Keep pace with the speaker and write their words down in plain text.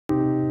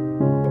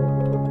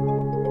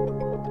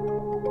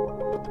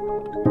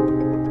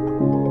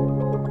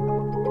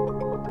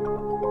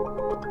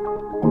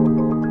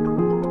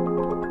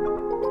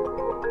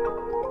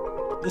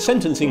The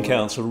Sentencing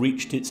Council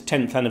reached its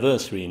 10th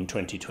anniversary in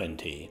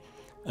 2020,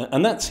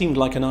 and that seemed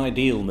like an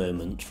ideal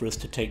moment for us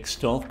to take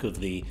stock of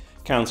the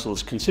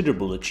Council's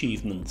considerable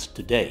achievements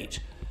to date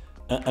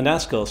and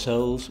ask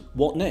ourselves,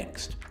 what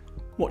next?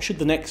 What should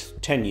the next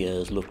 10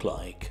 years look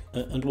like,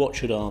 and what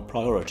should our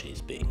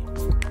priorities be?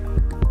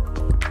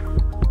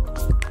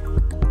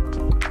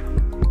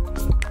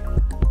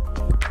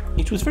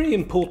 It was very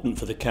important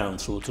for the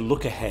Council to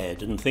look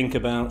ahead and think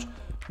about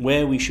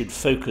where we should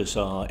focus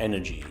our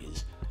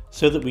energies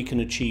so that we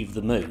can achieve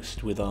the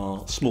most with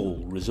our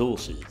small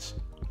resources.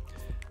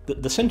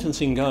 The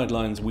sentencing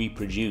guidelines we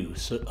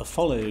produce are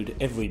followed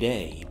every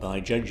day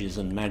by judges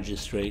and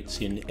magistrates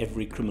in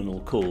every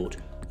criminal court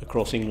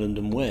across England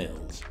and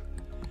Wales.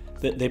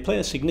 They play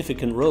a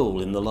significant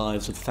role in the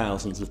lives of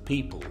thousands of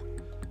people,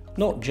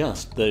 not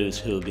just those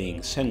who are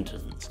being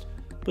sentenced,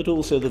 but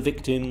also the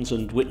victims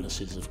and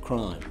witnesses of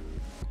crime.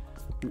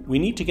 We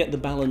need to get the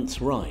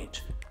balance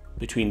right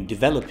between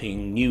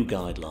developing new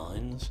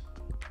guidelines,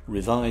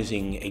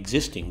 revising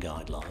existing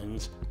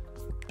guidelines,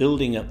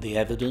 building up the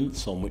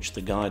evidence on which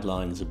the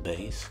guidelines are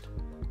based,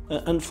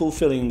 and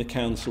fulfilling the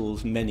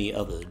Council's many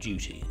other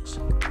duties.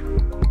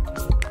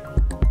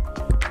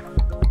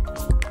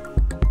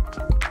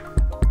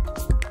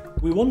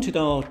 We wanted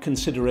our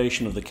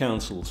consideration of the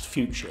Council's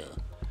future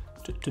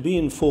to be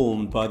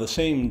informed by the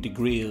same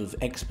degree of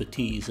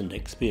expertise and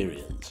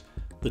experience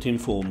that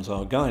informs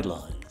our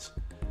guidelines.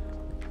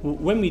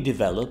 When we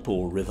develop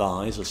or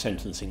revise a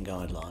sentencing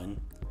guideline,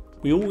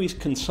 we always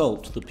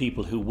consult the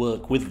people who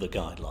work with the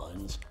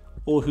guidelines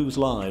or whose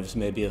lives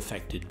may be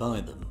affected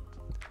by them.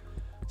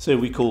 So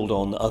we called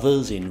on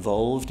others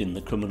involved in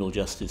the criminal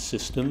justice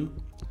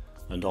system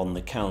and on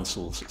the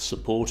Council's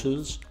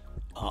supporters,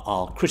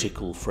 our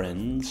critical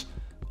friends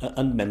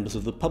and members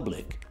of the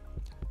public,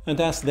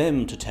 and asked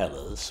them to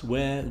tell us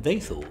where they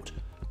thought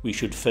we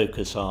should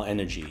focus our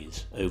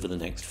energies over the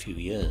next few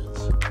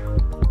years.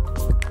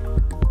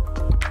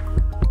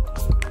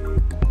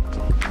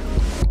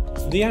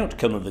 The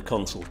outcome of the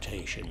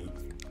consultation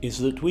is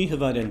that we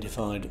have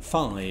identified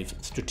 5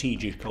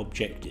 strategic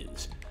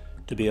objectives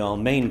to be our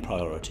main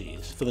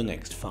priorities for the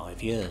next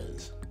 5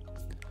 years.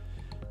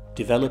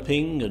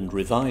 Developing and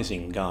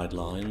revising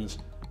guidelines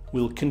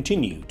will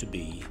continue to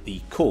be the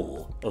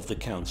core of the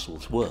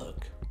Council's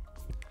work.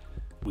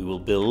 We will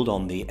build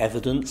on the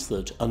evidence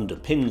that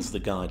underpins the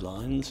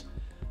guidelines,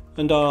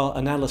 and our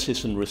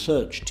analysis and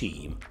research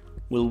team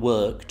will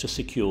work to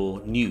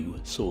secure new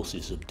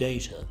sources of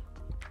data.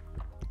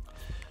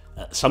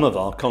 Some of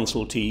our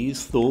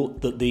consultees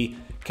thought that the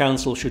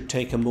Council should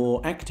take a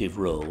more active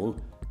role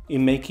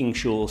in making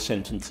sure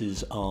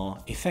sentences are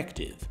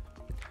effective.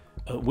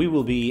 We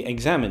will be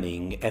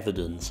examining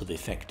evidence of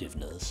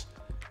effectiveness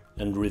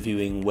and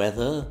reviewing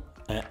whether,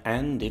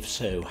 and if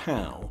so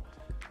how,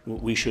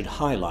 we should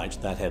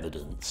highlight that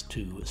evidence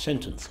to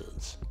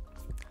sentencers.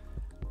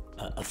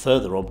 A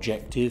further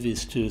objective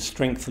is to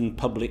strengthen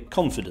public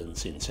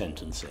confidence in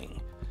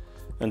sentencing,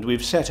 and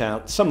we've set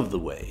out some of the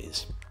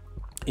ways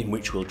in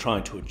which we'll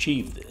try to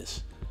achieve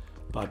this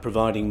by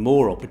providing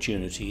more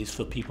opportunities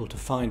for people to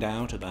find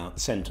out about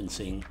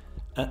sentencing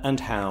and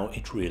how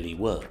it really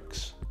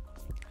works.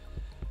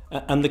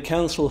 And the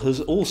Council has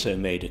also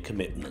made a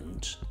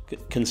commitment,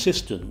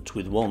 consistent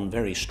with one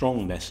very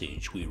strong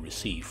message we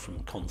received from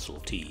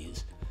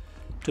consultees,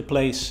 to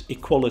place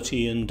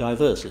equality and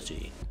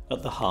diversity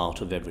at the heart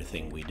of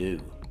everything we do.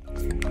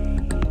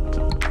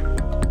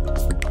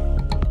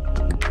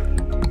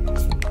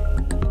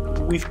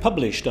 We've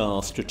published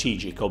our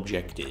strategic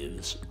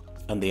objectives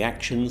and the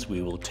actions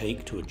we will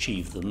take to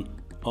achieve them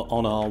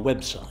on our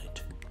website.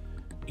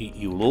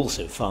 You'll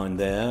also find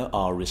there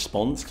our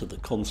response to the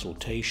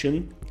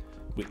consultation,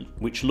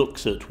 which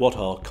looks at what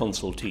our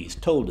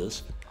consultees told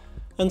us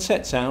and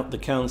sets out the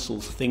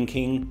Council's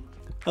thinking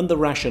and the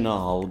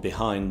rationale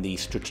behind the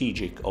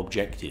strategic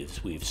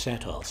objectives we've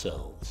set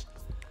ourselves.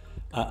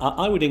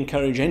 I would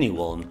encourage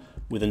anyone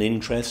with an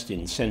interest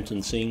in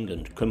sentencing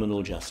and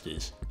criminal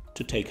justice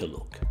to take a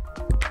look.